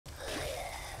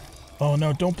Oh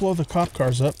no, don't blow the cop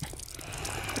cars up.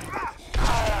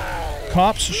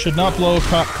 Cops should not blow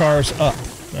cop cars up.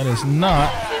 That is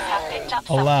not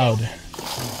allowed.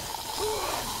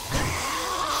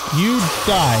 You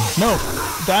die. No,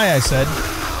 die I said.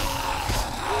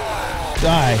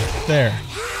 Die. There.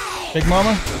 Big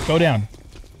Mama, go down.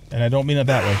 And I don't mean it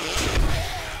that way.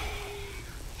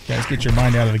 Guys, get your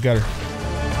mind out of the gutter.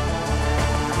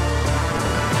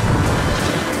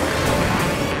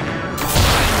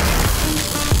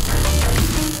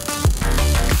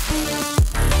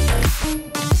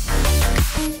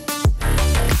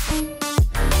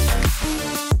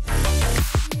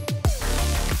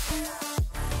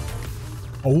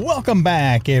 Welcome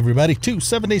back, everybody, to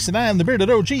 7 Days to Die. I'm the Bearded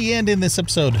OG, and in this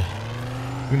episode,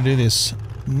 we're going to do this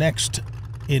next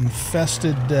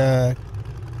infested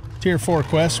Tier 4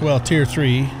 quest. Well, Tier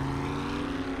 3.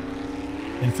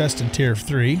 Infested Tier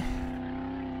 3.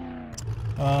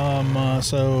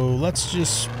 So let's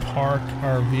just park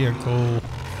our vehicle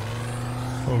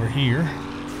over here.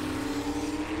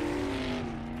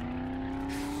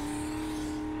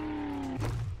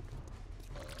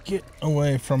 Get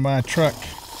away from my truck.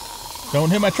 Don't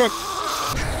hit my truck.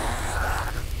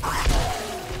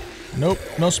 Nope,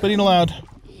 no spitting allowed.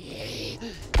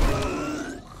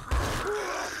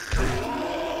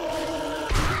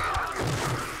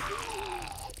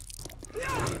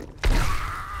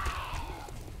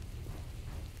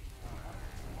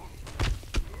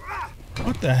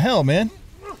 What the hell, man?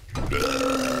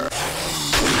 I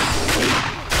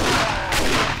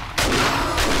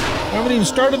haven't even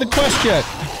started the quest yet.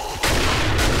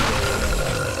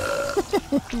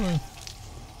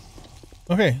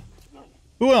 Okay,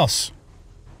 who else?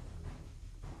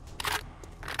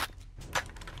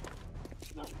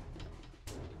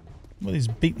 Well, he's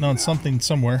beating on something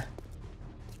somewhere.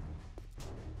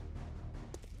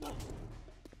 I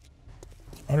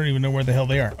don't even know where the hell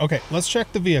they are. Okay, let's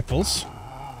check the vehicles.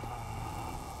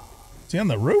 Is he on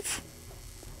the roof?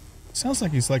 Sounds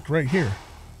like he's like right here.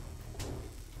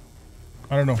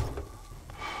 I don't know.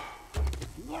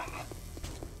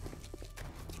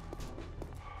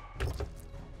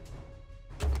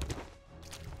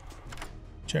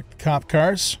 Check the cop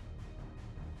cars.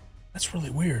 That's really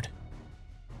weird.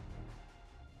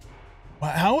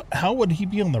 How would he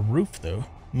be on the roof, though?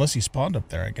 Unless he spawned up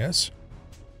there, I guess.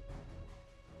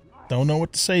 Don't know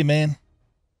what to say, man.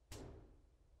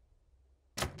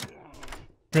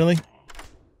 Really?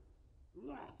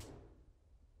 The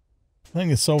thing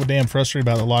that's so damn frustrating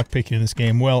about the lockpicking in this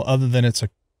game, well, other than it's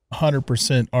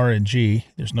 100% RNG,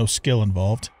 there's no skill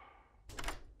involved,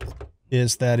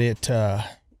 is that it,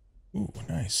 ooh,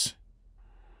 nice.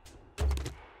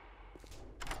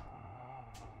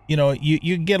 You know,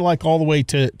 you get like all the way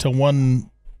to 1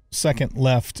 second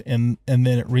left and then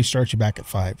it restarts you back at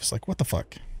 5. It's like, what the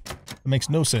fuck? It makes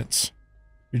no sense.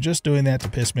 You're just doing that to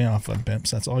piss me off, fun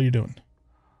pimps. That's all you're doing.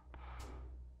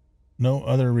 No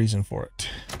other reason for it.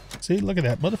 See, look at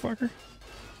that motherfucker.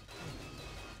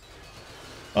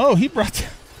 Oh, he brought the,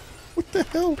 what the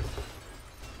hell? What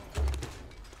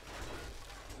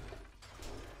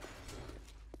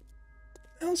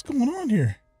the hell's going on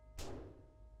here?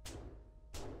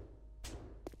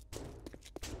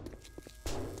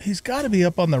 He's got to be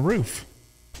up on the roof.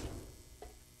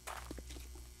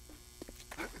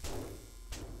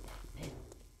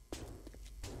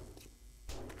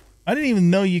 I didn't even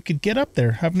know you could get up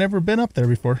there. I've never been up there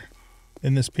before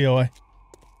in this POI.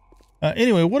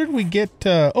 Anyway, what did we get?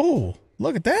 Oh,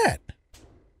 look at that.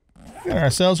 We got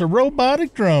ourselves a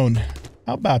robotic drone.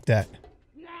 How about that?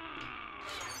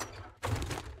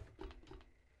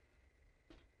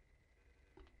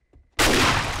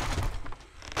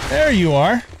 There you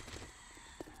are.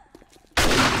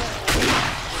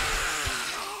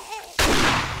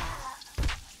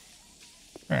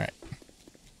 All right.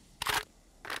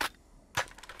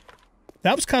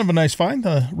 That was kind of a nice find,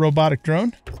 the robotic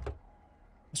drone.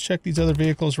 Let's check these other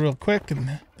vehicles real quick,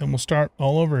 and then we'll start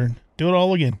all over and do it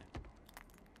all again.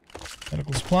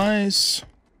 Medical supplies.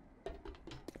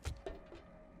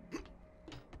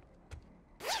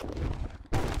 A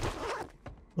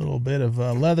little bit of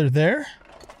leather there.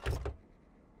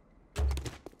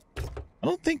 I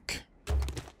don't think...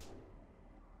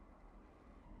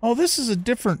 Oh, this is a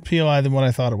different POI than what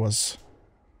I thought it was.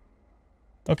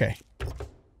 Okay.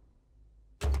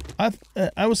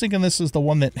 I was thinking this is the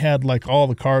one that had like all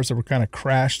the cars that were kind of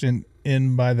crashed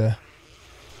in by the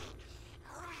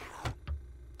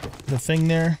thing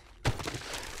there.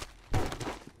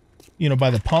 You know,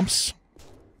 by the pumps.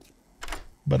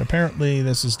 But apparently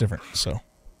this is different, so.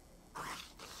 I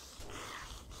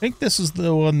think this is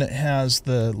the one that has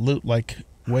the loot like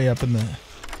way up in the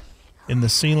in the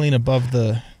ceiling above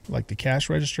the, like the cash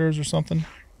registers or something.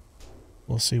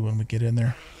 We'll see when we get in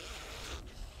there.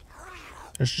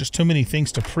 There's just too many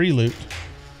things to pre-loot.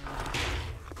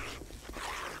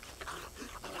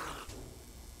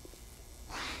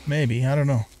 Maybe, I don't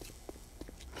know.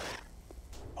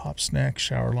 Pop snack,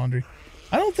 shower, laundry.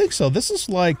 I don't think so. This is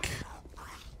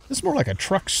more like a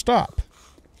truck stop.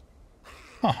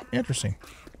 Huh, interesting.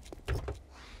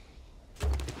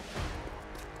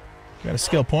 Got a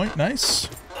skill point, nice.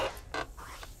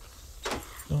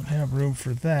 Don't have room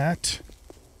for that.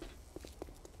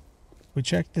 We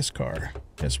checked this car.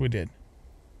 Yes, we did.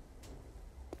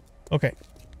 Okay,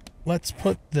 let's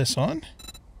put this on.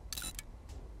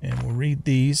 And we'll read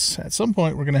these. At some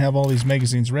point, we're going to have all these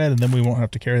magazines read, and then we won't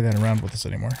have to carry that around with us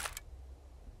anymore.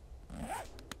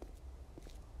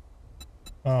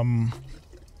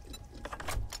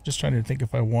 Just trying to think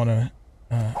if I want to...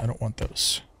 I don't want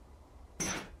those.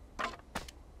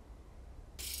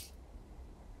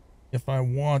 If I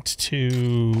want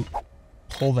to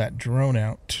pull that drone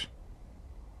out...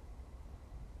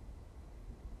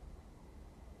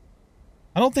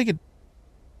 I don't think it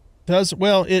does.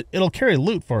 Well, it'll carry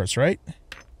loot for us, right?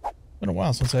 Been a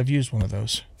while since I've used one of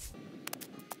those.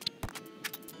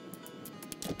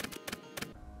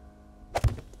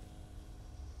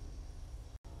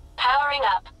 Powering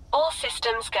up. All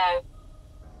systems go.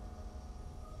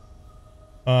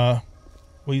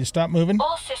 Will you stop moving?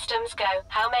 All systems go.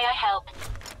 How may I help?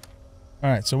 All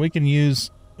right, so we can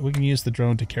use the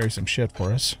drone to carry some shit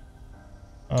for us.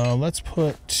 Let's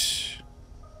put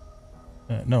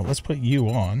no, let's put you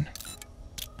on.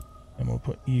 And we'll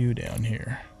put you down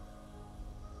here.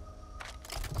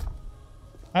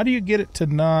 How do you get it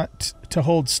to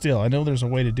hold still? I know there's a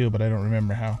way to do it, but I don't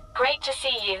remember how. Great to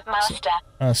see you, Master.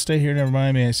 Stay here, never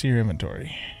mind me. I see your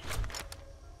inventory.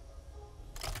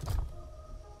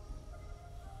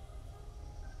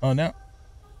 Oh, now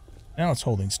it's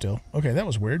holding still. Okay, that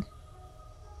was weird.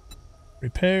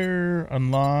 Repair,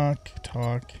 unlock,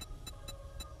 talk.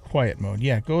 Quiet mode.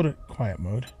 Yeah, go to quiet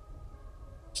mode.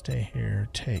 Stay here.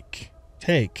 Take.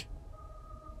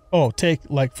 Oh, take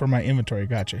like for my inventory.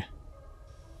 Gotcha.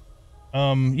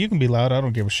 You can be loud. I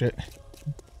don't give a shit.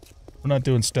 We're not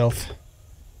doing stealth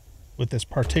with this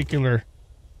particular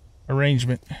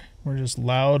arrangement. We're just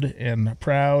loud and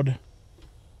proud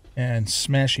and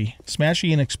smashy.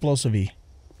 Smashy and explosive-y.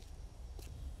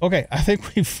 Okay, I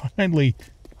think we finally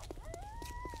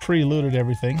pre-looted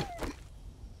everything.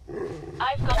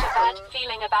 I've got a bad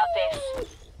feeling about this.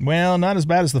 Well, not as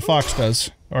bad as the fox does.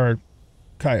 Or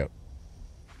coyote.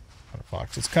 Not a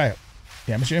fox, it's coyote.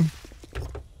 Damn it, Jim.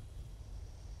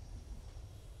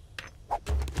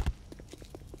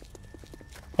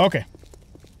 Okay.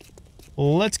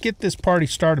 Let's get this party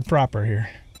started proper here.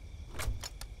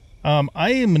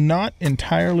 I am not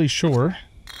entirely sure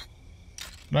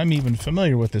that I'm even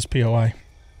familiar with this POI.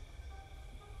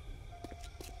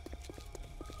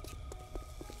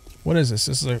 What is this?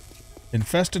 This is a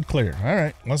infested clear.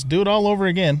 Alright, let's do it all over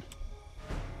again.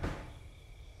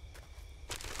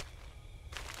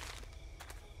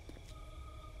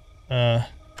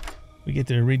 We get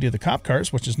to redo the cop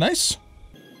cars, which is nice.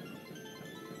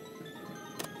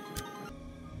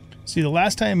 See, the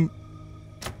last time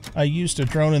I used a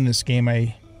drone in this game,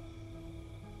 I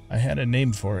had a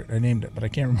name for it. I named it, but I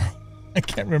can't remember. I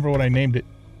can't remember what I named it.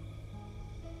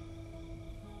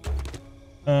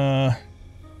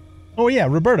 Oh yeah,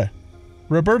 Roberta.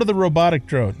 Roberta the robotic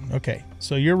drone. Okay,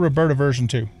 so you're Roberta version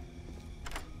 2.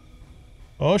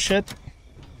 Oh shit.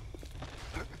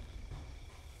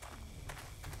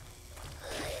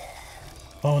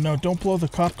 Oh no, don't blow the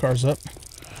cop cars up.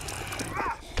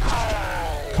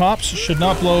 Cops should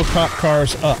not blow cop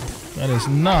cars up. That is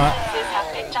not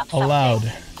allowed.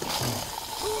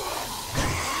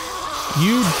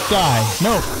 You die.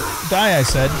 No, die, I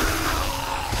said.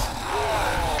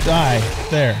 Die.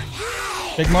 There.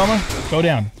 Big Mama, go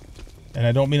down. And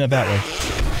I don't mean it that way.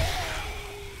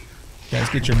 Guys,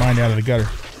 get your mind out of the gutter.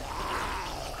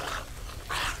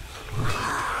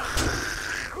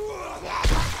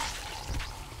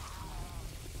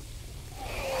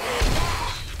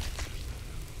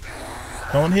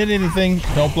 Don't hit anything.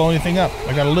 Don't blow anything up.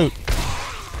 I gotta loot.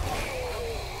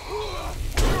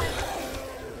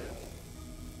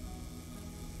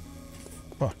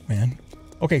 Fuck, man.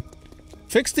 Okay.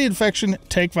 Fix the infection.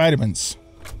 Take vitamins.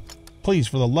 Please,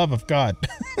 for the love of God.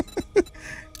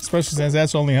 Especially since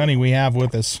that's the only honey we have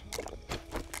with us.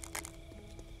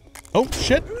 Oh,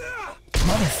 shit.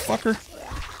 Motherfucker.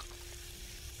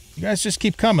 You guys just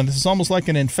keep coming. This is almost like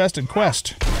an infested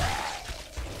quest.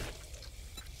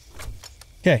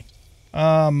 Okay.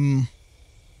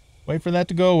 Wait for that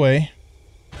to go away.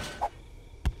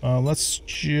 Let's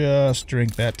just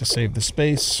drink that to save the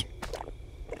space.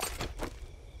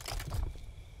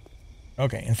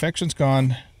 Okay, infection's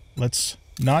gone. Let's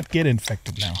not get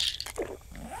infected now.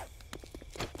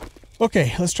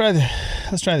 Okay, let's try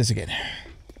this again.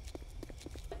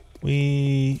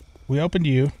 We opened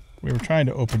you. We were trying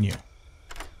to open you.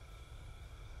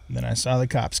 And then I saw the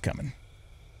cops coming.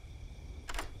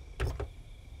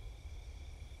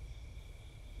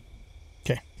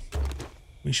 Okay.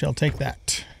 We shall take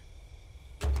that.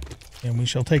 And we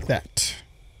shall take that.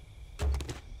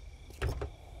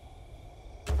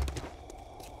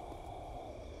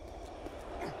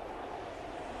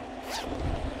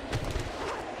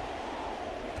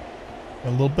 A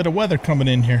little bit of weather coming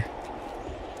in here.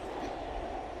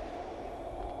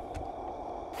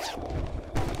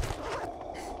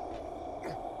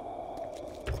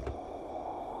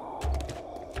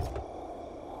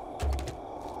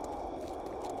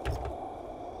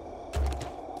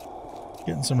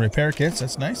 Getting some repair kits,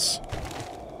 that's nice.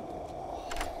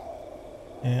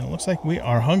 And it looks like we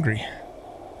are hungry.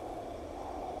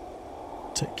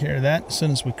 Take care of that as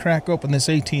soon as we crack open this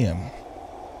ATM.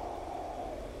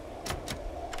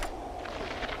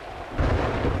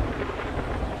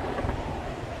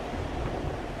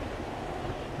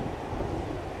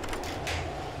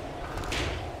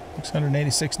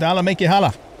 $686, make you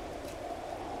holla.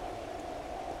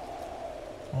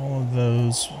 All of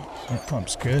those. That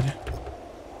pump's good.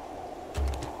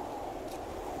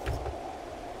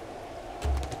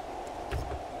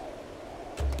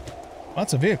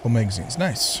 Lots of vehicle magazines,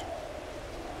 nice.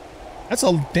 That's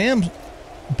a damn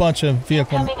bunch of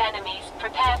vehicle enemies,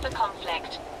 prepare for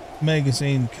conflict.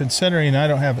 Magazine, considering I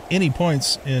don't have any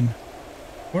points in.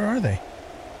 Where are they?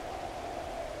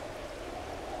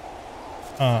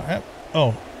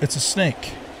 Oh, it's a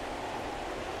snake.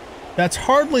 That's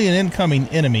hardly an incoming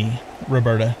enemy,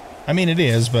 Roberta. I mean, it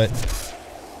is, but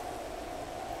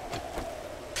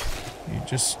you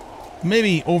just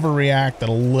maybe overreacted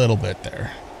a little bit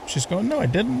there. She's going, no, I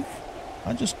didn't.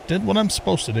 I just did what I'm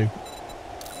supposed to do.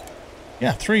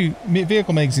 Yeah, 3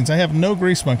 vehicle magazines. I have no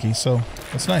grease monkey, so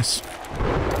that's nice.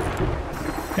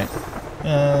 Okay.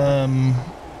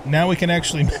 Now we can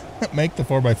actually make the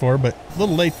 4x4, but a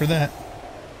little late for that.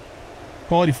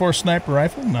 Quality 4 sniper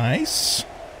rifle. Nice.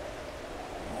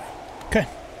 Okay.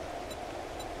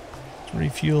 Let's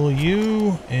refuel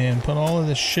you and put all of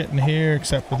this shit in here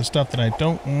except for the stuff that I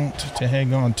don't want to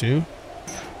hang on to.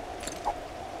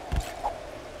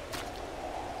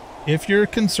 If you're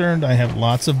concerned, I have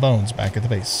lots of bones back at the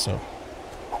base, so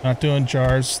not doing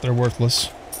jars, they're worthless.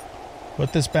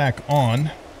 Put this back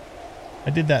on. I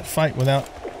did that fight without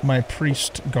my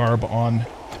priest garb on.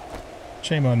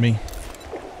 Shame on me.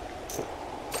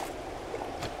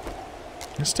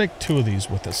 Let's take 2 of these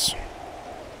with us.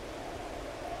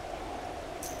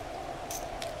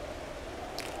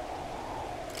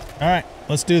 Alright,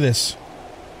 let's do this.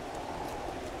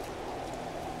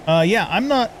 Yeah,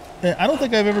 I don't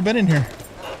think I've ever been in here.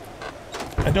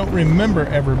 I don't remember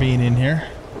ever being in here.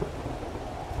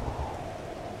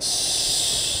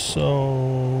 So,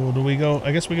 do we go?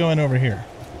 I guess we go in over here.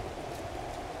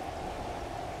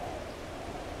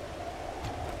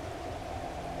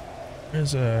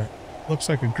 There's a, looks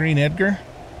like a green Edgar.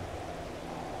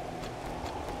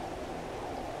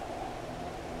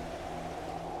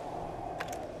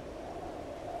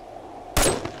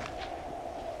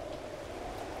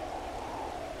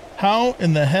 How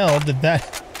in the hell did that...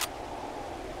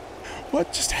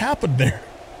 What just happened there?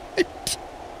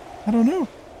 I don't know.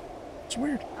 It's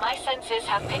weird. My senses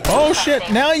have picked Oh up shit,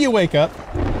 something. now you wake up.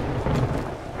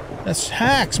 That's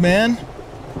hacks, man.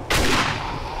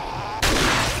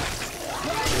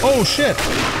 Oh shit.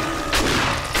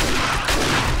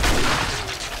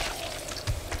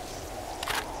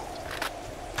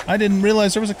 I didn't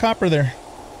realize there was a copper there.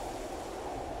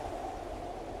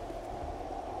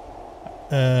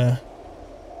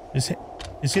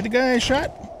 Is he the guy I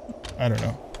shot? I don't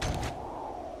know.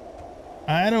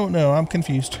 I don't know. I'm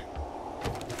confused.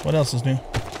 What else is new?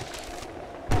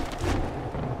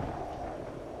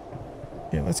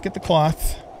 Okay, let's get the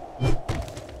cloth.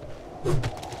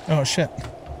 Oh shit.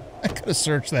 I could have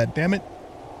searched that, damn it.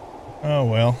 Oh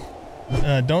well.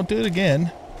 Don't do it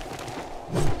again.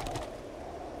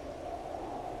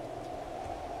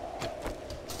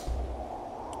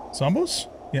 Zombos?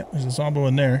 Yeah, there's a zombo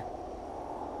in there.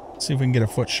 Let's see if we can get a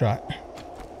foot shot.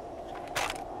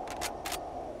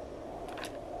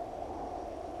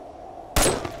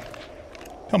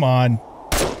 Come on.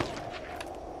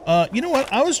 You know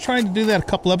what? I was trying to do that a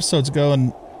couple episodes ago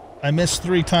and I missed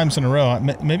 3 times in a row.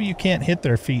 Maybe you can't hit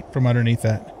their feet from underneath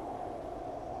that.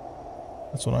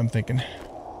 That's what I'm thinking.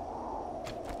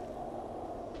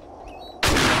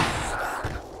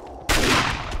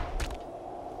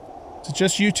 it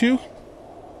just you two?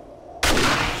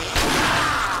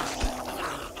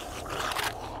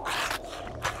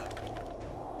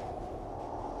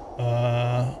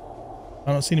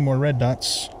 I don't see any more red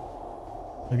dots.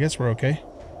 I guess we're okay.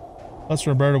 Plus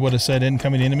Roberta would have said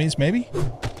incoming enemies, maybe?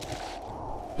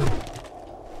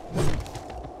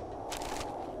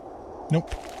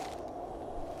 Nope.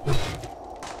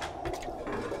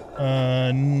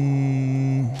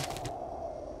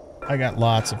 I got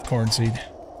lots of corn seed.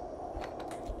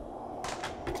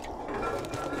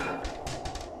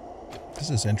 This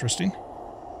is interesting.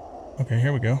 Okay,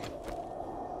 here we go.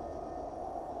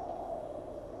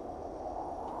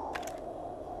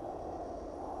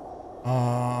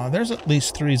 There's at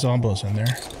least 3 zombos in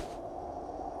there.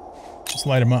 Just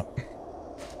light them up.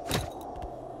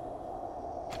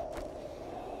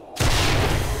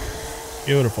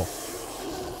 Beautiful.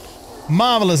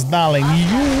 Marvelous, darling.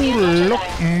 You look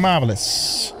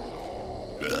marvelous.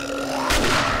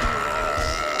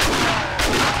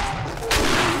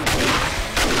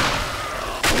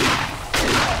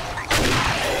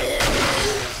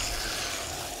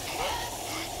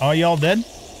 Oh, y'all dead?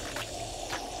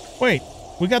 Wait,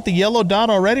 we got the yellow dot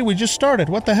already? We just started.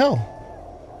 What the hell?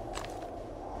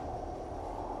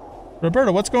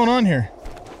 Roberta, what's going on here?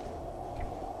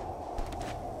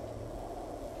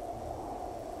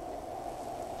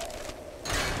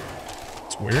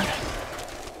 It's weird.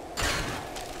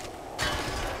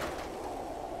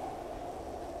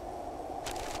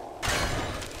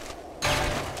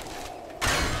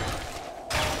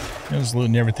 I was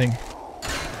looting everything.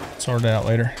 Sort it out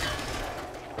later.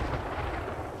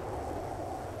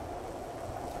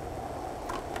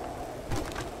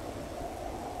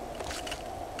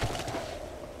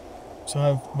 So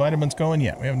have vitamins going?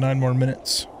 Yeah, we have 9 more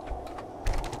minutes.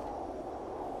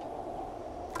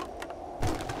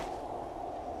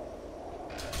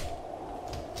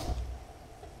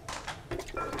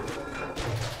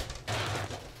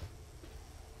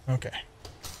 Okay.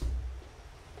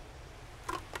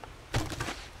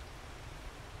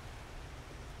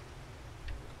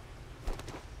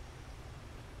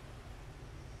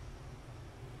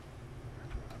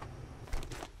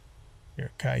 You're a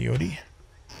coyote.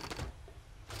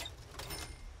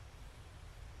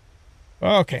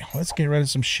 Okay, let's get rid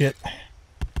of some shit.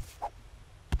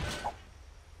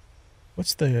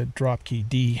 What's the drop key?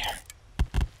 D.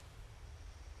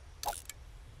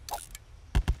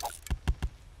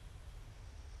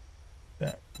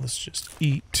 That. Let's just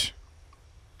eat.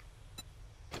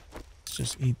 Let's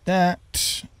just eat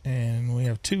that. And we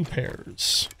have 2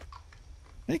 pears.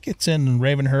 I think it's in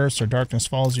Ravenhurst or Darkness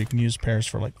Falls. You can use pears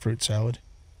for like fruit salad.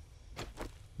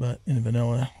 But in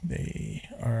vanilla, they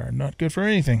are not good for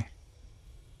anything.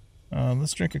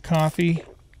 Let's drink a coffee.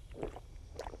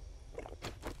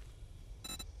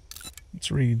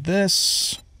 Let's read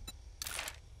this.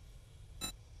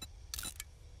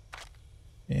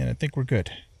 And I think we're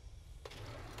good.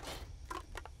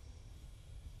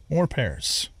 More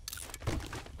pears.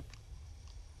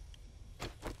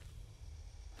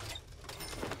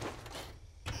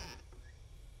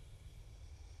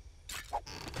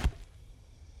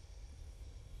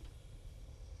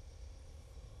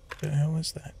 What the hell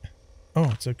is that? Oh,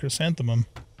 it's a chrysanthemum.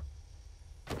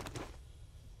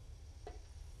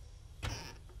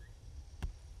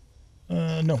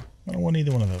 No. I don't want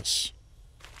either one of those.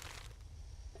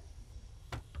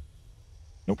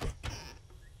 Nope.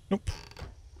 Nope.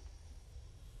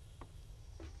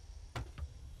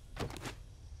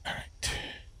 Alright.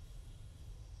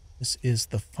 This is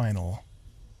the final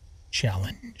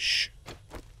challenge.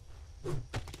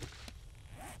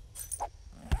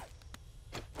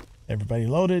 Everybody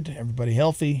loaded, everybody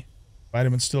healthy,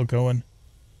 vitamins still going.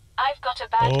 I've got a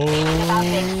bad feeling about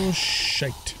this. Oh,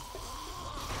 shite.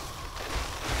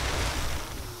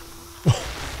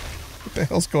 What the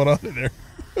hell's going on in there?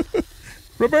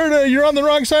 Roberta, you're on the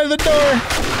wrong side of the door.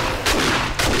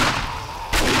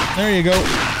 There you go.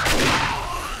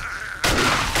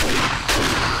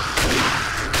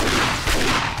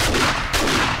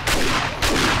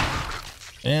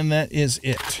 And that is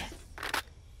it.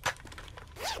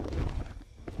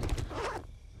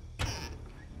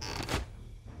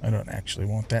 I don't actually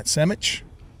want that sandwich.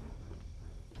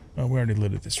 Oh, we already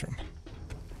looted this room.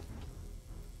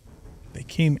 They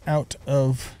came out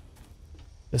of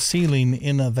the ceiling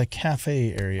in the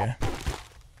cafe area.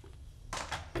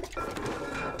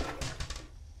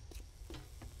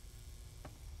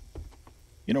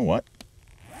 You know what?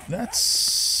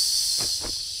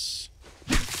 That's...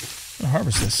 I'm gonna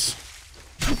harvest this.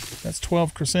 That's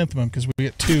 12 chrysanthemum because we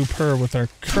get 2 per with our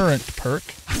current perk.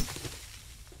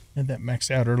 Had that maxed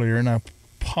out earlier, and I'll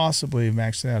possibly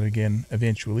max it out again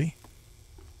eventually.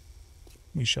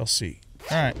 We shall see.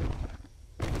 All right.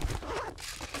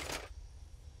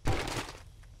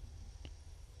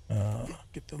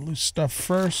 Get the loose stuff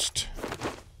first.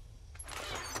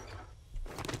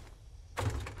 All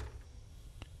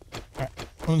right.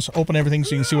 I'll just open everything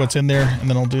so you can see what's in there, and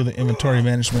then I'll do the inventory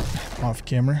management off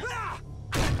camera.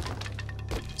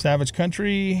 Savage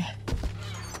Country.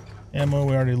 Ammo,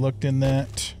 we already looked in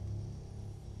that.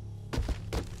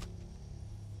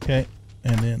 Okay,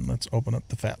 and then let's open up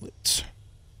the fat loots.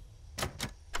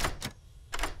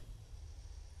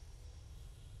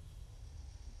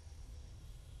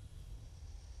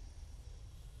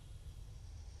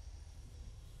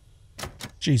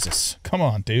 Jesus, come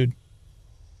on, dude.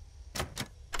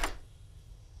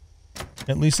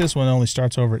 At least this one only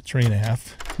starts over at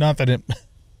 3.5. Not that it,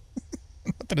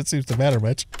 not that it seems to matter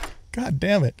much. God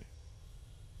damn it.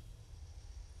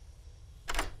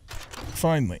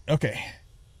 Finally, okay.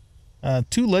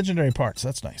 2 legendary parts.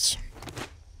 That's nice.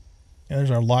 And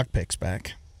there's our lockpicks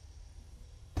back.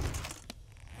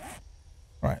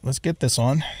 All right, let's get this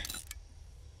on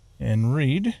and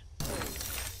read.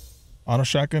 Auto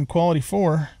shotgun quality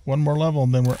 4. One more level,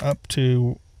 and then we're up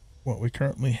to what we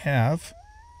currently have.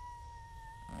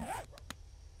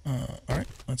 All right,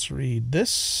 let's read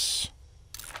this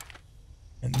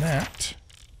and that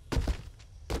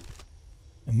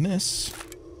and this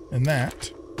and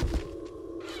that.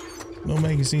 No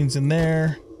magazines in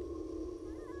there.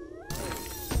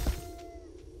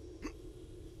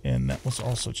 And that was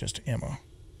also just ammo.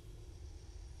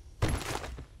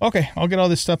 Okay, I'll get all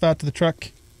this stuff out to the truck.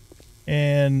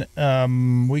 And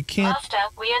we can't... Master,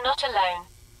 we are not alone.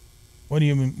 What do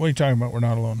you mean? What are you talking about? We're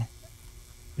not alone.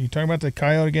 Are you talking about the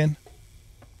coyote again?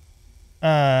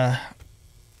 I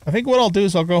think what I'll do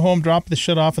is I'll go home, drop the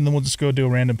shit off, and then we'll just go do a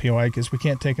random POI because we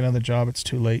can't take another job. It's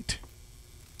too late.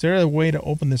 Is there a way to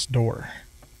open this door?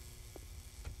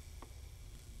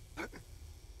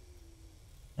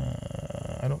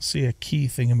 I don't see a key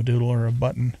thingamadoodle or a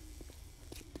button.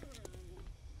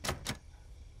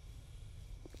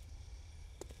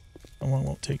 How long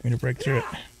will it take me to break through it?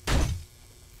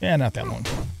 Yeah, not that long.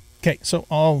 Okay, so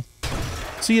I'll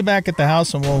see you back at the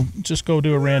house and we'll just go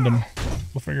do a random.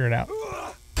 We'll figure it out.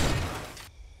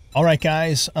 All right,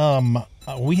 guys.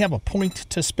 We have a point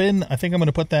to spin. I think I'm going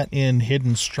to put that in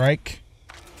Hidden Strike.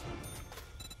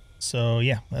 So,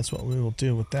 yeah, that's what we will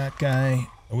do with that guy.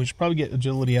 We should probably get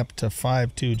agility up to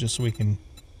 5, too, just so we can,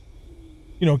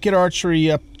 you know, get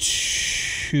archery up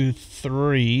to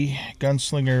 3.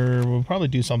 Gunslinger, we'll probably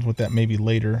do something with that maybe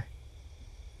later.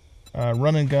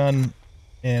 Run and gun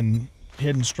and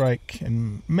Hidden Strike,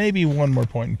 and maybe one more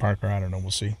point in Parker. I don't know.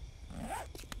 We'll see.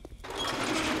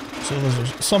 So those are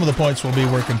some of the points we'll be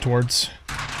working towards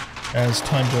as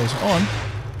time goes on.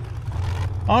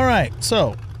 All right,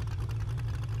 so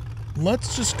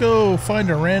let's just go find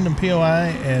a random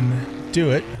POI and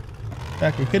do it. In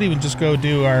fact, we could even just go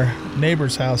do our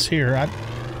neighbor's house here.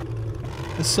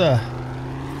 This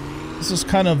is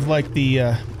kind of like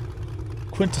the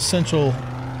quintessential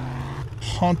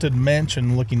haunted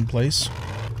mansion looking place.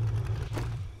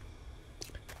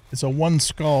 It's a one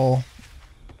skull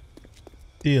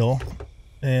deal.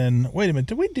 And wait a minute,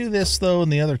 did we do this though in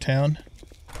the other town?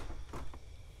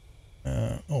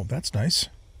 Oh, that's nice.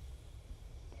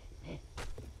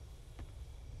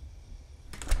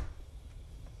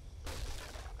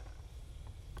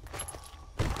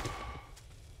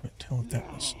 Can't tell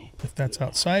if that's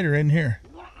outside or in here.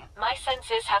 My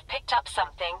senses have picked up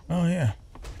something. Oh yeah.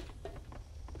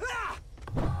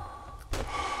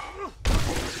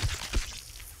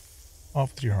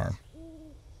 Off with your arm.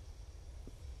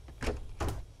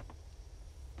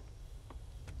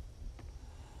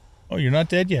 Oh, you're not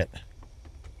dead yet.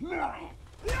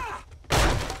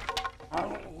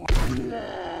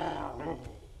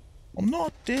 I'm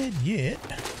not dead yet.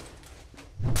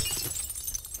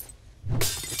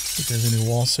 If there's any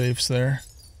wall safes there.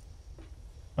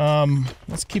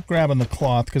 Let's keep grabbing the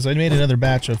cloth because I made another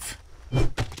batch of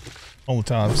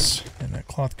Molotovs, and that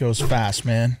cloth goes fast,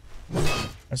 man.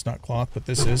 That's not cloth, but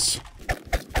this is.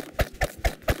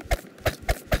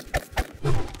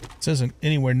 This isn't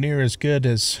anywhere near as good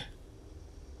as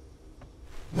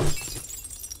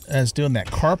doing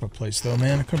that carpet place, though,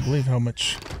 man. I couldn't believe how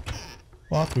much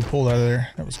cloth we pulled out of there.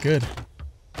 That was good.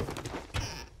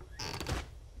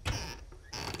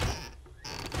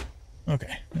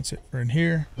 Okay, that's it for in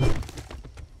here. Let's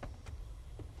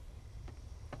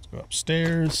go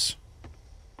upstairs.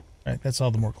 All right, that's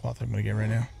all the more cloth I'm going to get right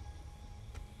now.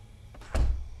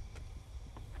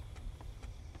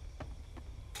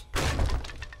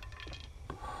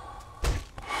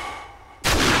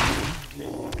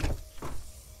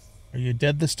 Are you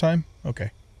dead this time?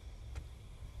 Okay.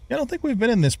 I don't think we've been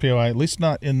in this POI, at least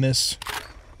not in this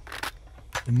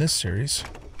series.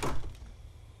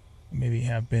 Maybe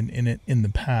have been in it in the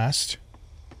past.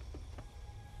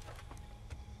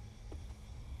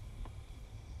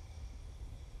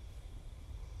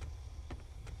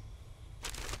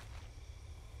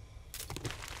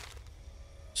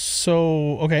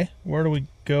 So, okay, where do we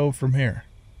go from here?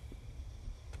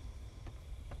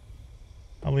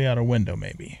 Probably out a window,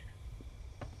 maybe.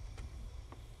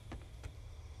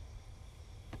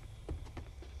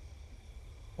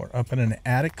 Or up in an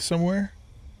attic somewhere?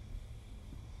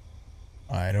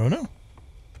 I don't know.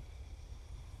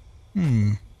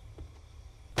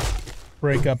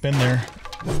 Break up in there.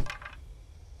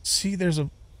 See, there's a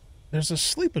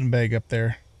sleeping bag up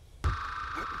there.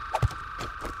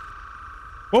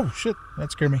 Whoa, shit,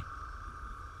 that scared me.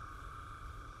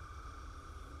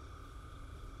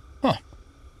 Huh.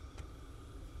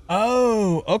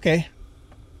 Oh, okay.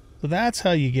 So that's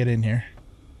how you get in here.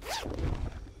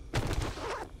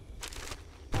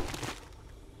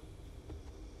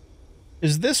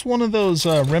 Is this one of those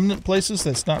remnant places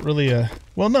that's not really a...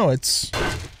 Well, no, it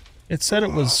said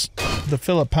it was the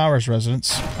Philip Powers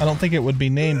residence. I don't think it would be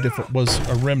named if it was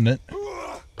a remnant.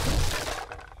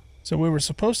 So we were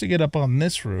supposed to get up on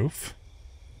this roof.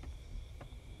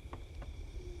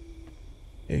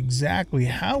 Exactly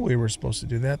how we were supposed to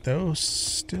do that, though,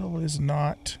 still is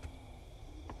not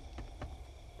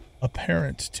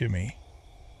apparent to me.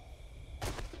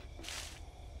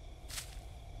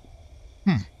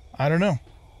 I don't know.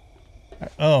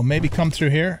 Oh, maybe come through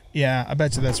here? Yeah, I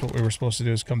bet you that's what we were supposed to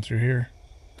do, is come through here.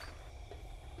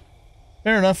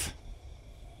 Fair enough.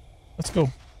 Let's go.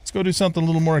 Let's go do something a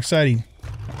little more exciting.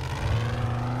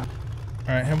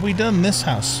 Alright, have we done this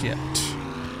house yet?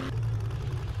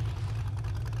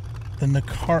 The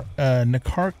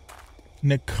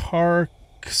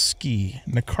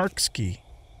Nakarski.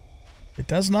 It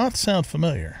does not sound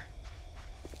familiar.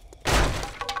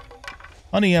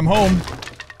 Honey, I'm home.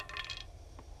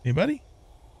 Anybody?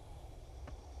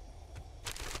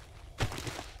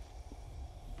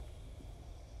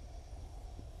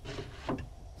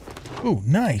 Ooh,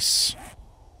 nice.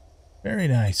 Very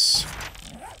nice.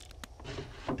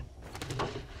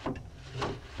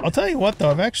 I'll tell you what, though,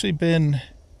 I've actually been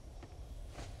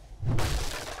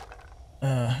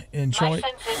enjoying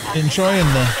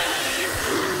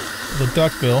the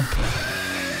duckbill.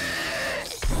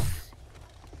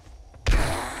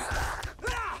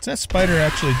 Is that spider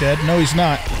actually dead? No, he's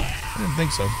not. I didn't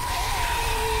think so.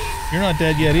 You're not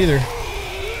dead yet either.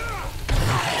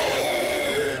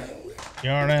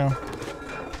 You are now.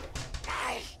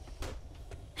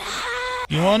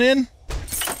 You want in?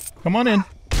 Come on in.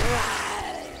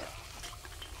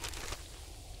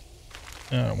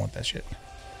 I don't want that shit.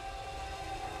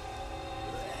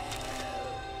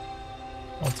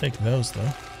 I'll take those,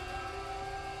 though.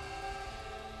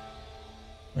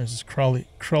 There's this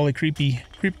creepy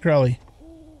crawly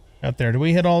out there. Did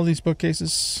we hit all these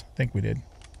bookcases? I think we did.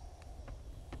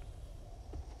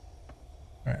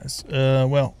 Alright,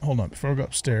 well, hold on. Before we go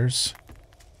upstairs,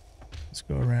 let's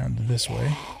go around this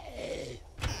way.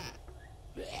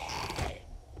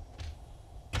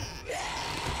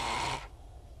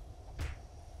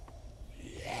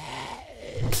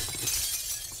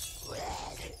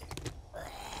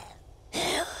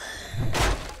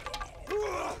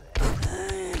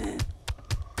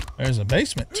 There's a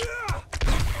basement.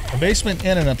 A basement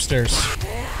and an upstairs.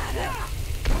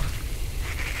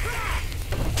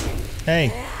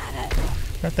 Hey,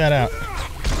 cut that out.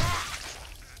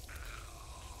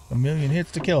 A million hits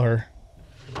to kill her.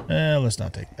 Let's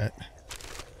not take that.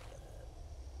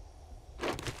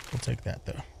 We'll take that,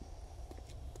 though.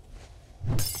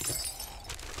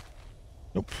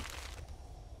 Nope.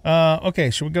 Okay,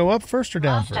 should we go up first or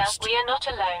down first? We are not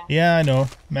alone. Yeah, I know.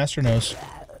 Master knows.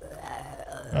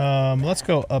 Let's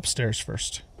go upstairs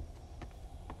first.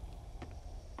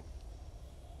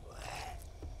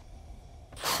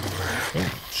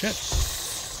 Oh, shit.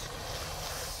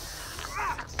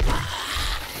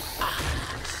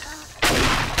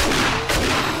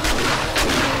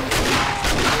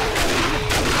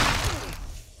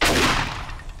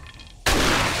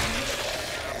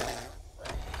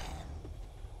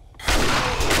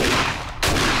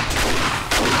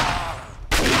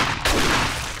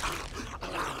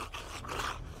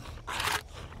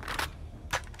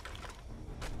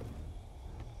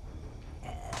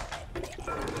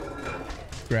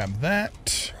 Grab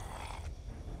that.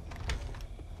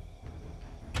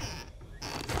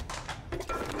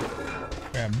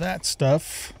 Grab that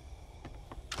stuff.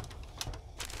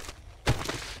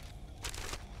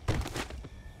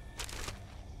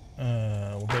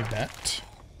 We'll take that.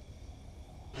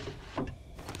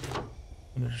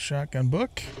 shotgun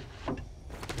book.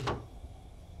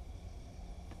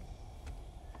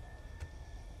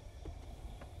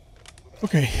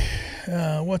 Okay,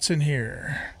 what's in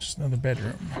here? Just another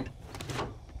bedroom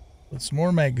with some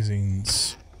more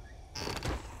magazines.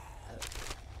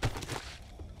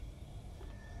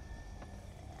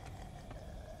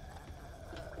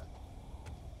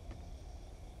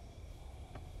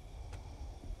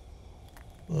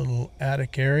 Little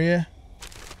attic area.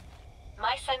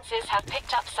 My senses have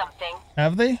picked up something.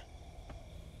 Have they?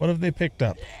 What have they picked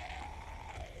up?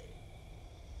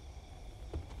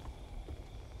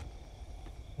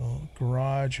 Little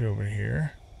garage over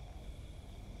here.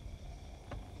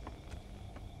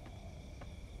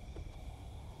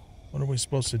 What are we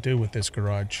supposed to do with this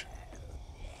garage?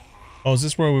 Oh, is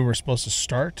this where we were supposed to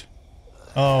start?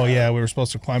 Oh yeah, we were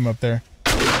supposed to climb up there.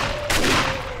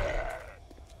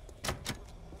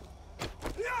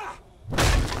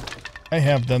 I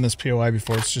have done this POI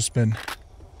before. It's just been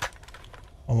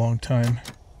a long time.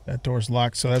 That door's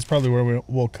locked, so that's probably where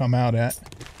we'll come out at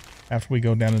after we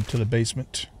go down into the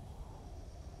basement.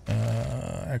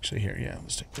 Actually, here, yeah,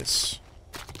 let's take this.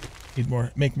 Need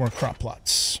more, make more crop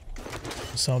plots.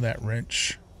 Sell that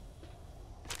wrench.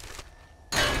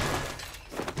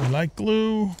 We like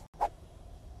glue.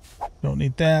 Don't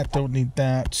need that. Don't need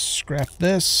that. Scrap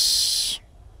this.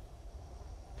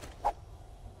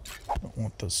 Don't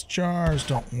want those jars.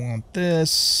 Don't want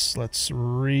this. Let's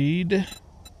read.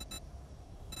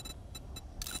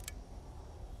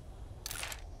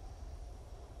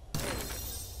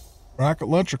 Rocket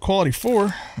launcher quality 4.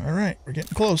 All right, we're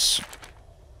getting close.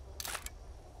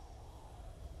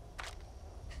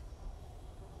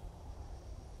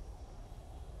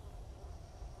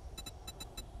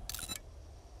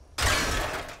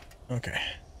 Okay.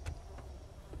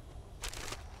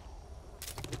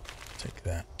 Take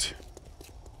that.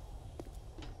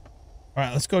 All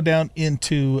right, let's go down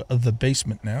into the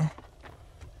basement now.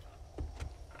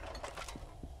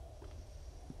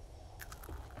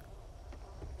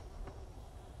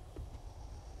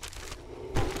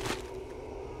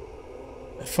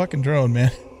 That fucking drone,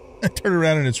 man. I turn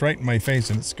around and it's right in my face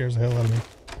and it scares the hell out of me.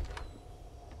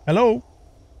 Hello?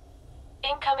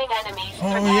 Incoming enemies.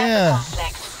 Oh, Prepare yeah. for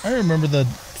conflict. I remember the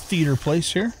theater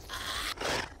place here.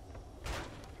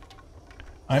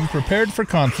 I'm prepared for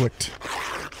conflict.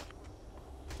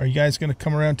 Are you guys going to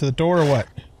come around to the door or what?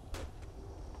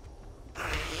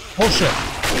 Oh, shit.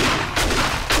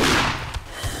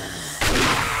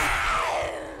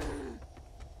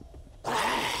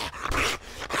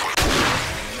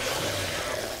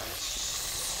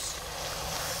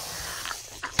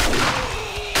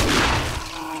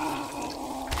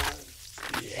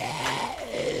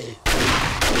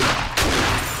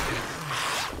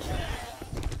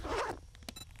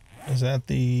 Is that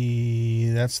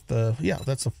the... That's the... Yeah,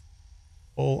 that's the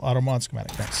full auto mod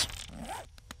schematic. Nice.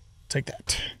 Take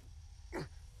that.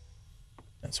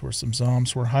 That's where some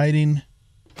zombies were hiding.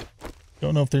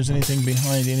 Don't know if there's anything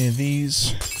behind any of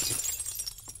these.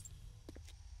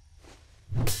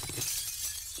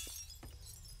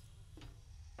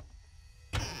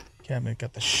 Cabinet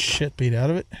got the shit beat out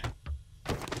of it.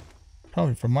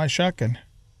 Probably from my shotgun.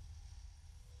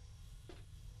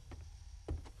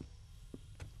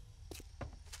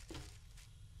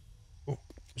 Oh,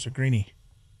 there's a greenie.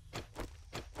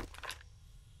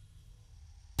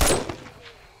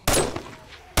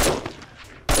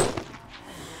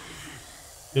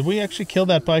 Did we actually kill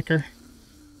that biker?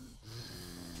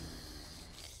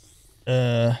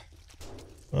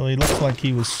 Well, he looks like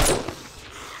he was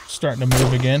starting to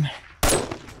move again.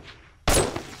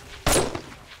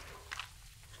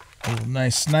 Oh,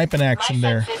 nice sniping action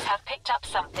there. My senses have picked up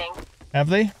something. Have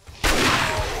they?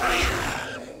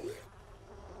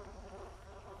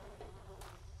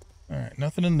 Alright,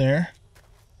 nothing in there.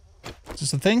 Is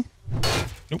this a thing?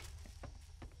 Nope.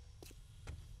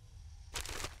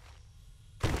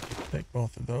 Take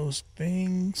both of those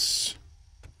things.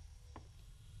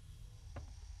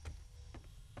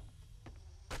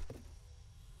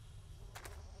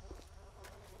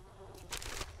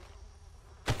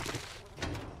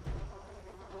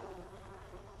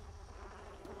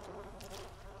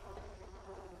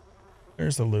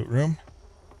 There's the loot room.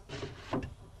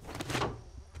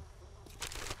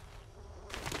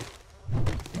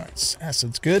 Nice.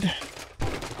 Acid's good.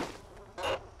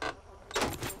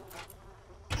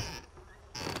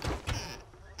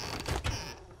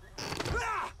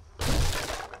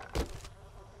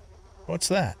 What's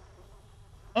that?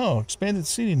 Oh, expanded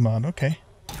seating mod. Okay.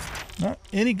 Not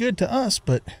any good to us,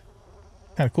 but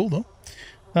kind of cool, though.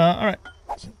 Alright.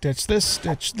 Ditch this,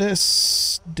 ditch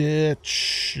this,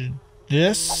 ditch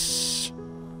this.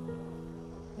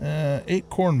 8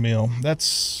 cornmeal.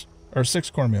 That's... Or 6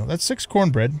 cornmeal. That's 6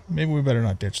 cornbread. Maybe we better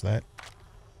not ditch that.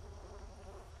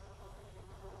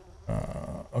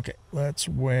 Okay, let's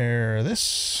wear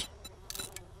this.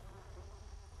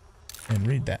 And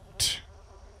read that.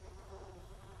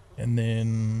 And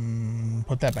then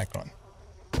put that back on.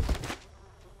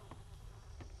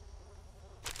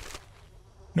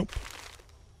 Nope.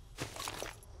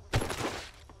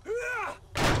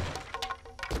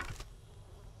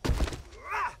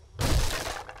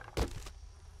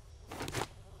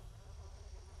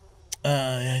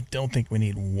 I don't think we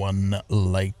need 1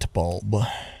 light bulb.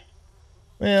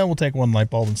 Well, we'll take 1 light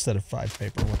bulb instead of 5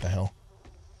 paper. What the hell?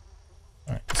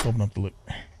 Alright, let's open up the loot.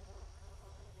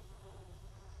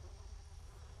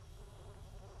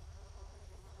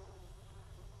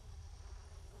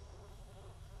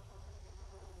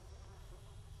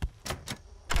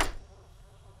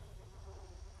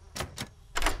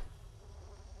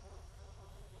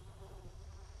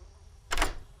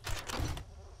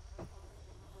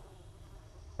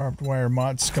 Barbed wire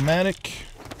mod schematic.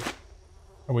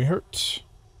 Are we hurt?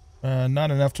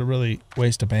 Not enough to really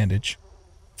waste a bandage.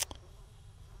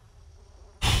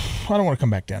 I don't want to come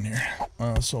back down here.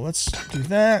 So let's do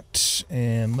that,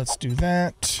 and let's do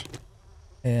that,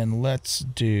 and let's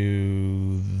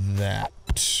do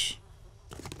that.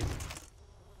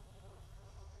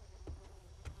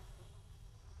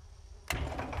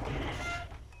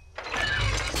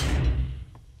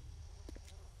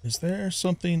 Is there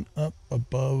something up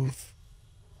above?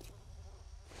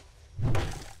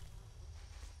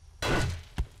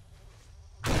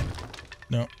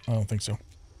 No, I don't think so.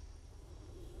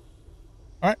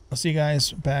 Alright, I'll see you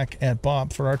guys back at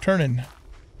Bob for our turn-in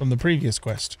from the previous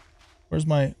quest. Where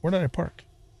did I park?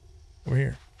 Over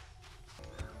here.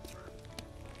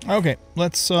 Okay,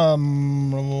 let's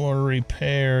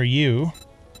repair you.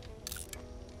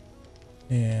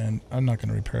 And I'm not going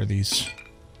to repair these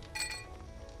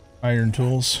iron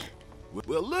tools.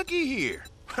 Well, looky here.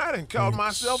 I done called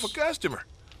myself a customer.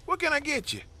 What can I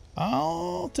get you?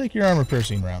 I'll take your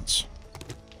armor-piercing rounds.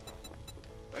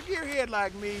 A gearhead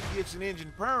like me gets an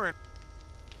engine purring.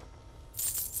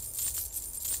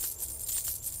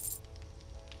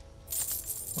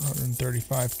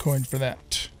 135 coin for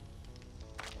that.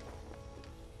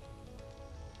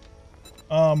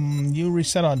 You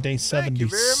reset on day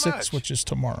 76, which is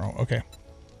tomorrow. Okay.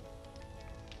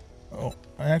 Oh,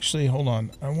 actually, hold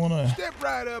on. I want to... Step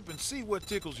right up and see what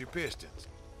tickles your pistons.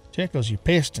 Tickles your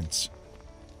pistons.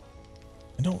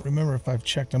 I don't remember if I've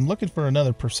checked. I'm looking for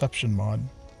another perception mod.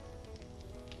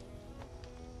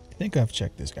 I think I've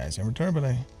checked this guy's inventory, but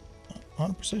I'm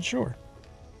not 100% sure.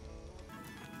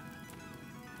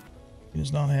 He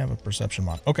does not have a perception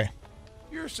mod. Okay.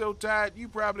 You're so tight, you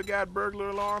probably got burglar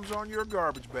alarms on your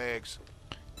garbage bags.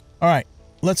 All right.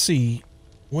 Let's see.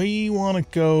 We want to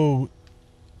go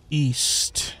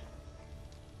east.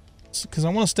 Because I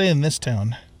want to stay in this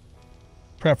town.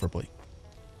 Preferably.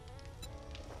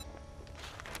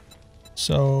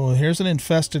 So here's an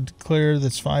infested clear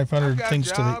that's 500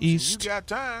 things to the east. You got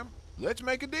time. Let's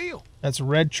make a deal. That's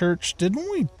Red Church.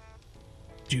 Didn't we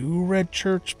do Red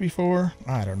Church before?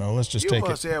 I don't know. Let's just take it. You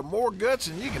must have more guts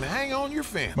than you can hang on your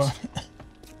fence. Well,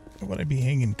 why would I be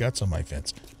hanging guts on my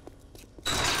fence?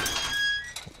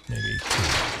 Maybe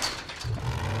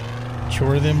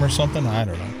cure them or something? I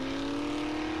don't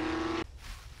know.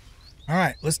 All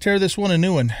right, let's tear this one a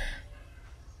new one.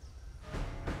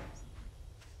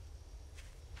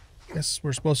 Guess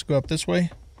we're supposed to go up this way.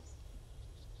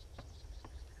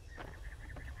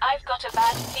 I've got a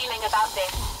bad feeling about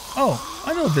this. Oh,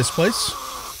 I know this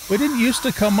place. We didn't used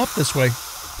to come up this way.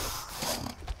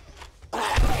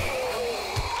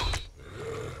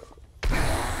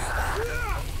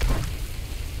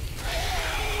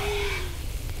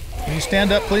 Can you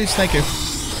stand up, please? Thank you.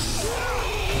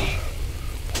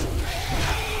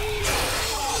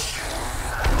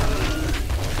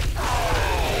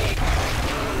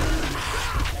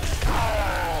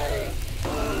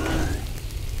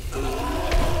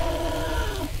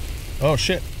 Oh,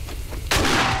 shit.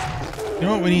 You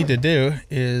know what we need to do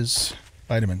is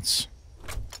vitamins.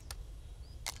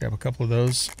 Grab a couple of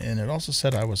those. And it also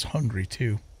said I was hungry,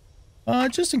 too.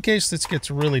 Just in case this gets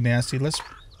really nasty, let's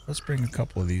bring a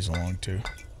couple of these along, too.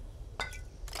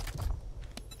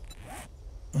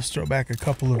 Let's throw back a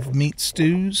couple of meat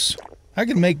stews. I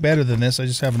can make better than this. I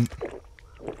just haven't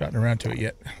gotten around to it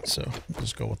yet. So, we'll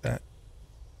just go with that.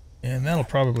 And that'll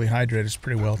probably hydrate us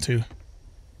pretty well, too.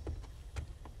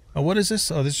 Oh, what is this?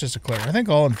 Oh, this is just a clear. I think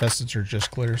all infesteds are just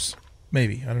clears.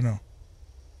 Maybe. I don't know.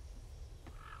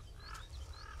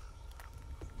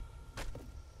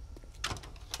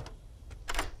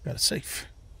 Got a safe.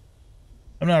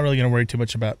 I'm not really going to worry too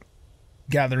much about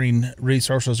gathering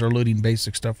resources or looting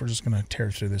basic stuff. We're just going to tear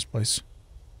through this place.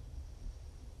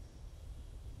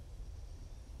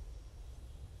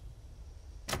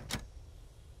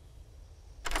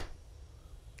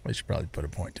 I should probably put a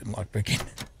point in lockpicking.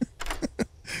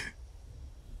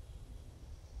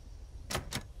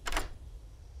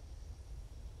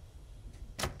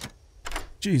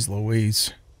 Jeez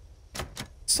Louise.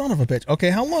 Son of a bitch. Okay,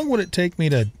 how long would it take me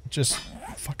to just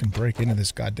fucking break into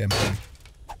this goddamn thing?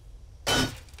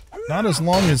 Not as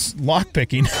long as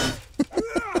lockpicking.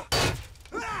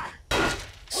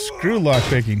 Screw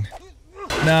lockpicking.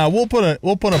 Nah, we'll put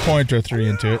a point or 3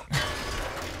 into it.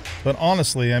 But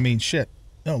honestly, I mean, shit.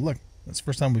 Oh, look. That's the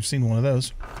first time we've seen one of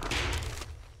those.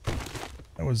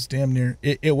 That was damn near...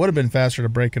 It would have been faster to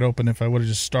break it open if I would have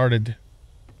just started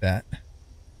that.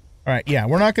 Alright, yeah,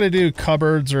 we're not going to do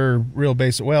cupboards or real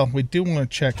basic... Well, we do want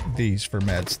to check these for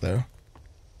meds, though.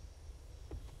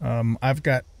 I've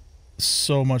got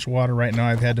so much water right now,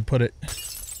 I've had to put it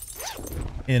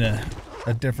in a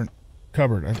different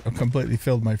cupboard. I've completely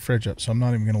filled my fridge up, so I'm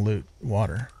not even going to loot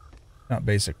water. Not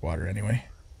basic water, anyway.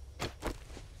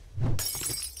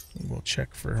 We'll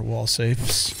check for wall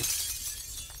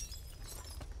safes.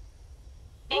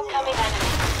 Incoming enemy.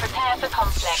 Prepare for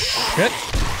conflict. Good.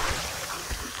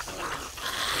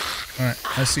 Alright,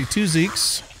 I see 2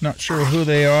 Zeeks. Not sure who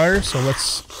they are, so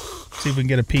let's see if we can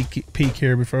get a peek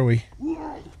here before we... You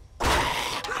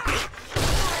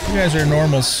guys are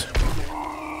normals.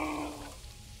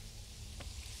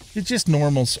 It's just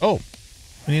normals. Oh,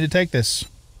 we need to take this.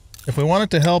 If we want it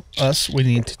to help us, we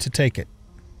need to take it.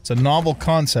 It's a novel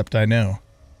concept, I know.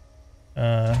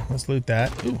 Let's loot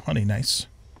that. Ooh, honey, nice.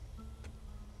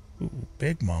 Ooh,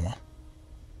 big mama.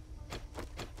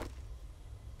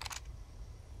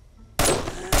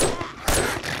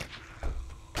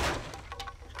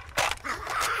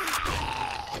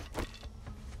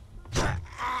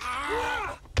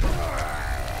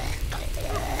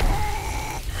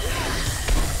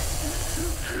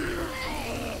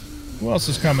 Who else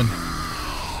is coming?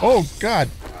 Oh, God.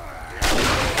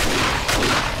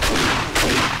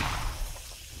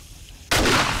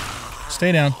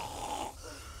 Stay down.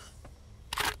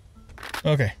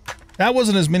 Okay. That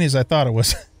wasn't as many as I thought it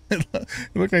was. It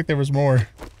looked like there was more.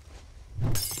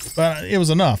 But it was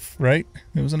enough, right?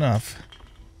 It was enough.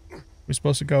 We're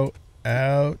supposed to go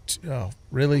out. Oh,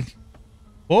 really?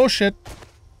 Bullshit.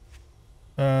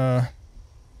 I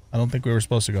don't think we were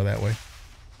supposed to go that way.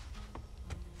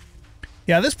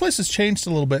 Yeah, this place has changed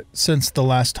a little bit since the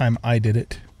last time I did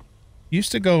it.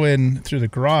 Used to go in through the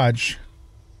garage,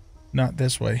 not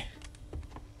this way.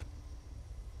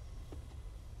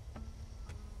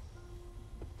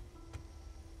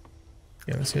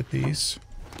 Yeah, let's hit these.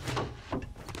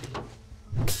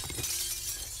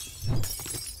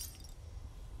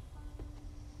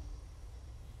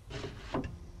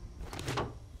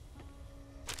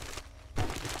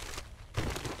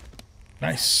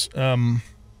 Nice.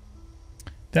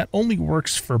 That only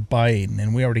works for buying,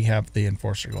 and we already have the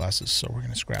enforcer glasses, so we're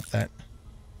going to scrap that.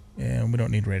 And we don't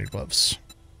need rated gloves.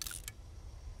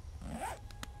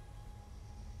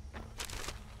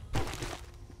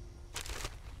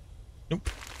 Nope.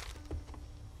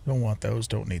 Don't want those,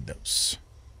 don't need those.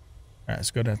 Alright,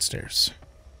 let's go downstairs.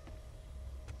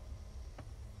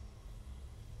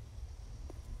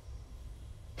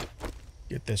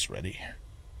 Get this ready.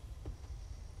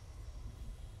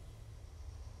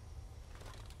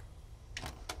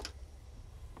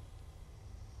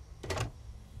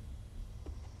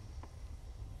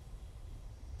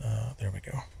 There we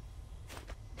go.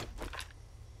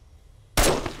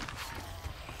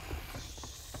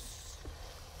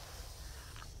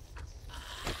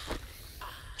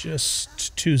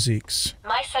 Just 2 Zeeks.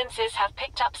 My senses have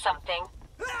picked up something.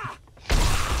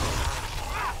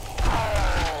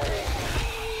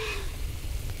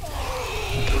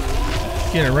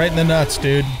 Get it right in the nuts,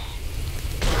 dude.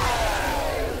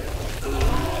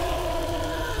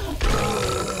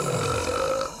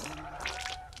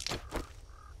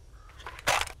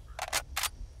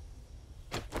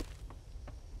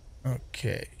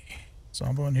 Okay.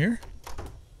 Zombo in here?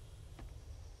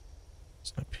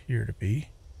 Doesn't appear to be.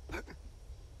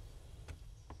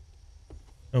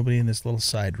 Nobody in this little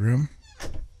side room.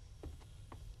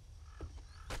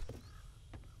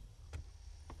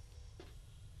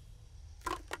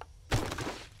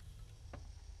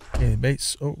 Okay, the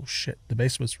base. Oh shit, the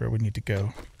basement's where we need to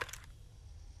go.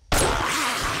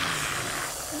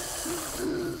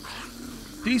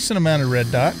 Decent amount of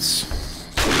red dots.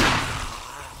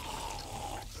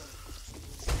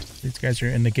 These guys are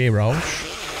in the garage.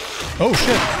 Oh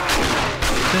shit!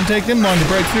 Didn't take them long to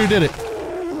break through, did it?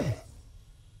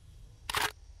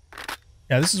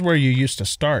 Yeah, this is where you used to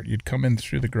start. You'd come in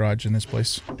through the garage in this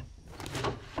place.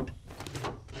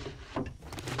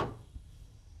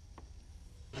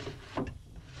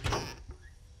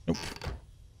 Nope.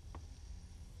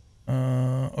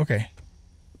 Okay.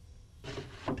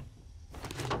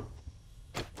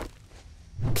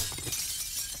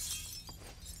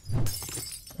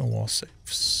 No wall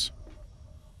safes.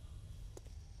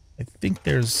 I think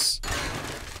there's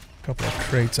a couple of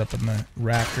crates up in the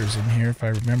rafters in here, if I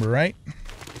remember right.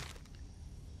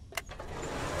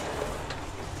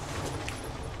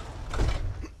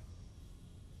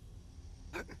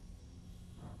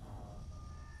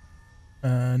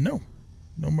 No.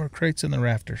 No more crates in the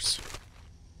rafters.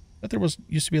 But there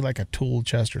used to be like a tool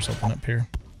chest or something up here.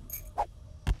 I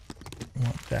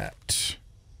want that.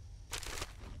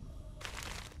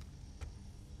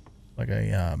 Like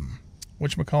a,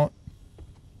 whatchamacallit?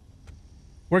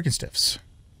 Working stiffs.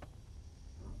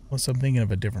 Unless I'm thinking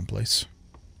of a different place.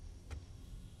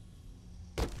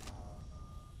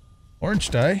 Orange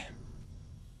dye.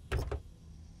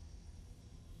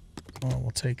 Oh, we'll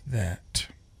take that.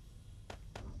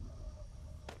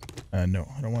 No,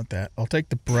 I don't want that. I'll take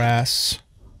the brass.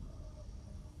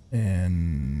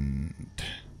 And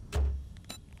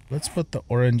let's put the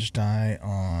orange dye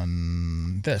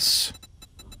on this.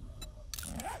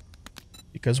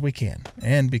 Because we can.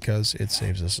 And because it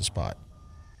saves us a spot.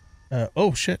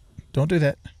 Oh, shit. Don't do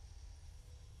that.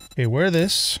 Okay, wear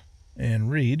this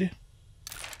and read.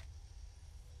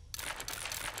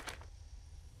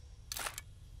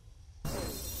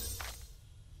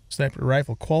 Sniper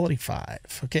rifle quality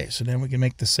 5. Okay, so then we can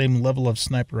make the same level of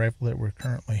sniper rifle that we're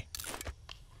currently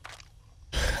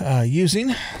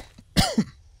using.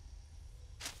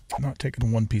 I'm not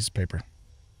taking one piece of paper.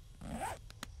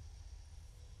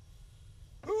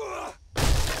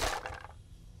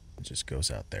 It just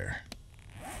goes out there.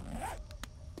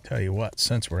 Tell you what,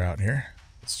 since we're out here,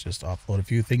 let's just offload a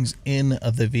few things in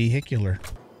the vehicular.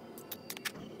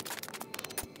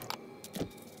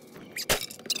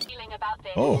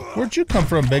 Oh, where'd you come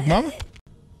from, Big Mama?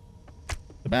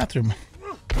 The bathroom.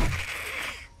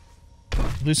 I'll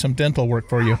do some dental work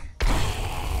for you.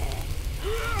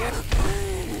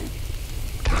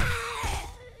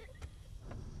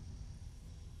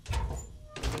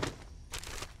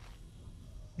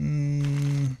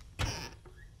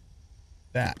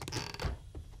 That.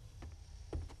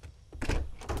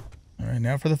 All right,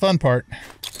 now for the fun part.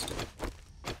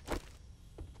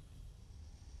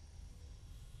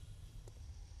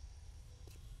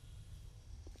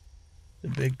 The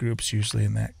big group's usually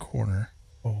in that corner.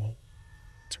 Oh,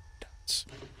 dots.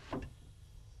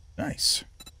 Nice.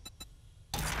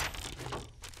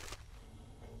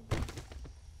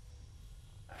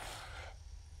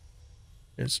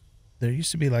 There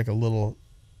used to be like a little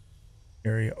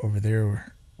area over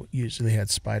there where usually had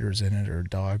spiders in it or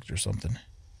dogs or something.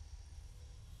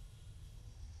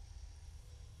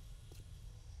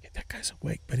 Okay, that guy's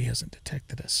awake, but he hasn't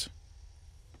detected us.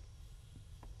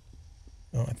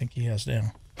 Oh, I think he has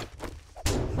now.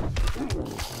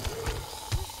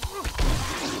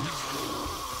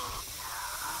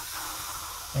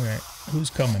 Okay, who's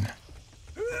coming?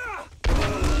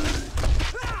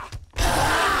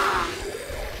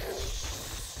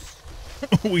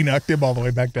 We knocked him all the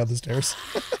way back down the stairs.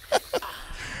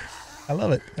 I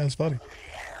love it. That was funny.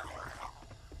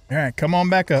 All right, come on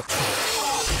back up.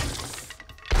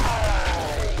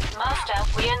 Master,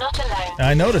 we are not alone.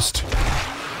 I noticed.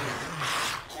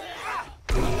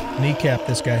 Kneecap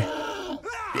this guy.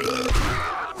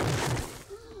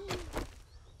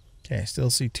 Okay, I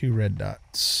still see 2 red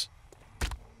dots.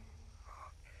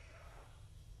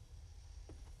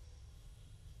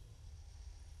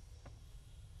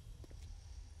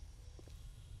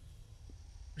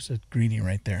 There's a greenie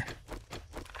right there.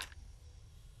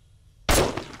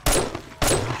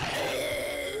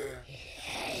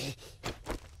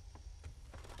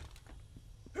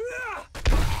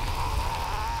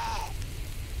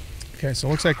 Okay, so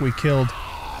it looks like we killed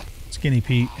Skinny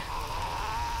Pete.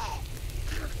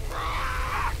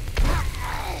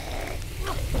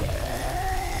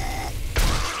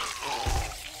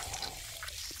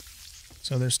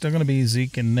 So there's still going to be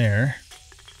Zeke in there.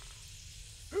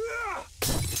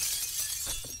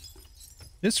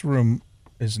 This room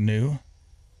is new.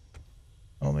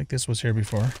 I don't think this was here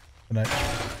before, but I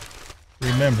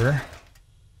remember.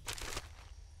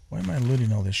 Why am I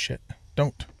looting all this shit?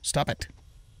 Don't. Stop it.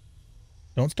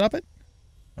 Don't stop it?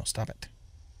 No, stop it.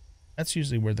 That's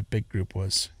usually where the big group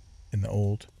was in the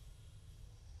old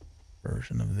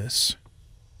version of this.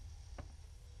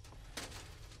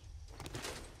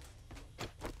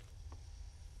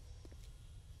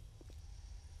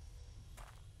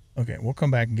 Okay, we'll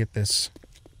come back and get this.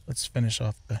 Let's finish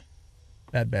off the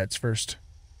bad bats first.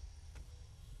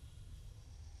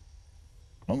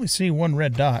 I only see one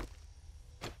red dot.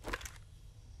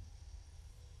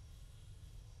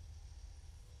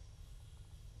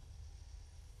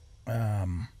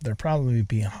 They're probably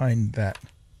behind that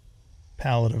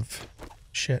pallet of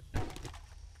shit,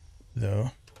 though.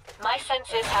 My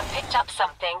senses have picked up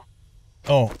something.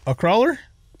 Oh, a crawler?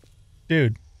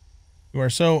 Dude, you are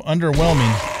so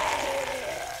underwhelming.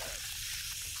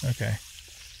 Okay.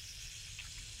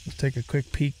 Let's take a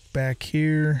quick peek back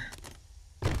here.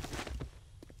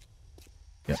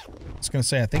 Yep. I was going to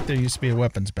say, I think there used to be a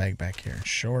weapons bag back here.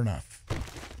 Sure enough.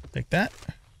 Take that.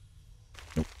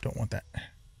 Nope, don't want that.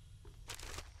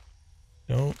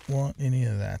 Don't want any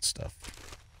of that stuff.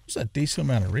 There's a decent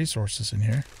amount of resources in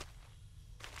here.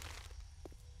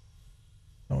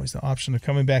 Always the option of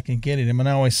coming back and getting them, and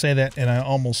I always say that, and I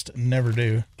almost never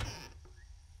do.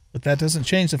 But that doesn't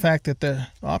change the fact that the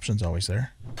option's always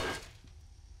there.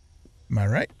 Am I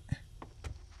right?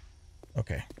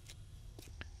 Okay.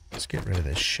 Let's get rid of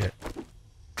this shit.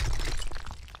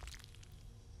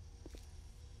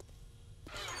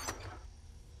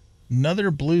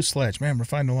 Another blue sledge. Man, we're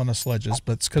finding a lot of sledges,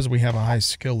 but it's because we have a high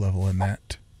skill level in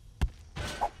that.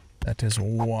 That is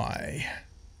why.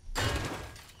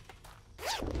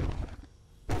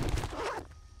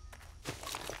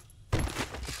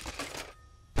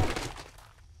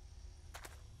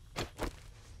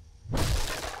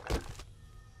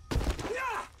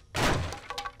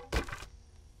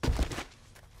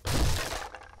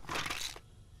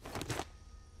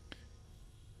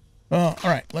 All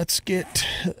right, let's get,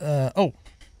 oh,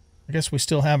 I guess we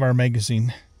still have our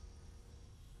magazine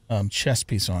chest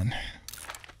piece on.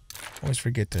 Always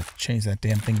forget to change that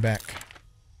damn thing back.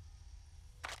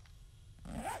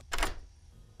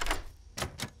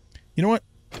 You know what?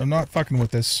 I'm not fucking with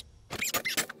this.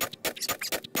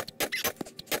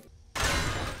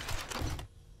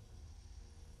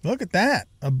 Look at that.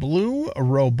 A blue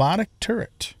robotic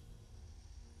turret.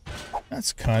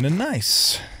 That's kind of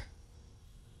nice.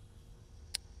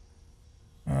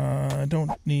 I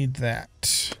don't need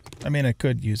that. I mean, I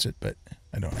could use it, but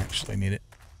I don't actually need it.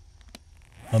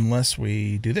 Unless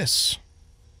we do this.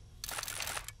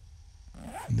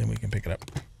 And then we can pick it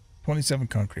up. 27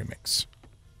 concrete mix.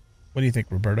 What do you think,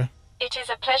 Roberta? It is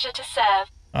a pleasure to serve.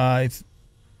 I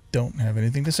don't have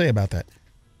anything to say about that.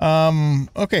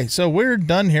 Okay, so we're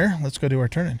done here. Let's go do our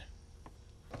turn-in.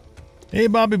 Hey,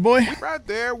 Bobby boy. Right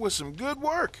there with some good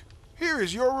work. Here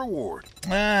is your reward.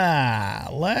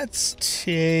 Let's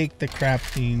take the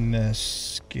crafting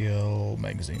skill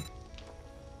magazine.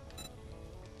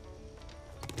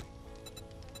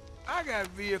 I got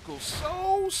vehicles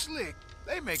so slick,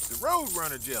 they make the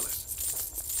roadrunner jealous.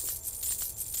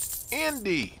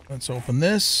 Indeed. Let's open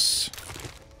this.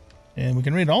 And we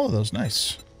can read all of those.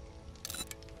 Nice.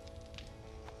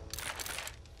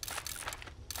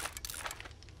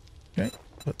 Okay,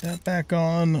 put that back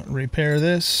on. Repair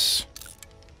this.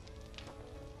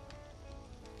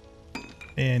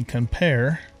 And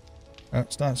compare. Oh,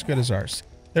 it's not as good as ours.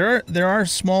 There are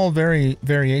small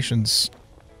variations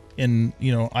in,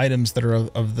 you know, items that are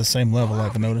of the same level,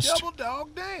 I've noticed. Double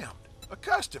dog damned. A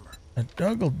customer. A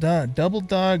double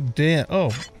dog damn.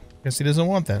 Oh, guess he doesn't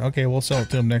want that. Okay, we'll sell it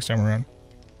to him next time around.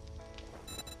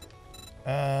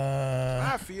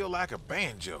 I feel like a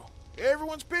banjo.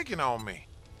 Everyone's picking on me.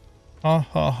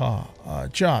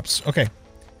 Jobs. Okay.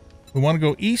 We want to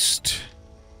go east.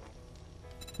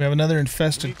 We have another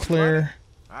infested clear.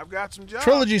 I've got some jobs.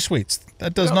 Trilogy Suites.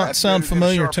 That does not sound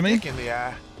familiar to me.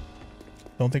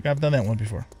 Don't think I've done that one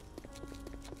before.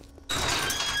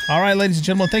 All right, ladies and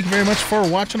gentlemen, thank you very much for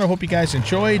watching. I hope you guys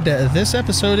enjoyed this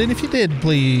episode. And if you did,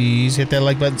 please hit that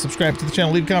like button, subscribe to the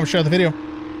channel, leave a comment, share the video.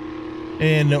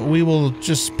 And we will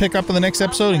just pick up in the next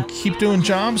episode and keep doing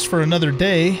jobs for another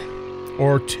day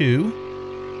or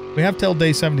two. We have till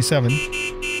day 77.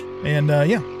 And,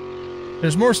 yeah.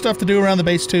 There's more stuff to do around the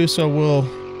base, too, so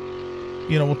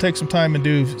we'll take some time and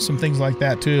do some things like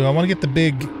that, too. I want to get the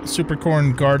big super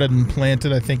corn garden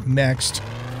planted, I think, next.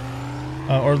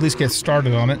 Or at least get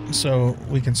started on it, so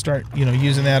we can start,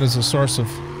 using that as a source of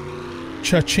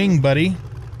cha-ching, buddy.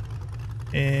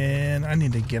 And I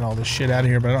need to get all this shit out of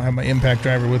here, but I don't have my impact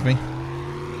driver with me.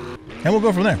 And we'll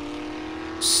go from there.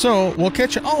 So, we'll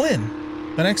catch you all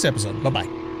in the next episode.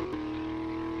 Bye-bye.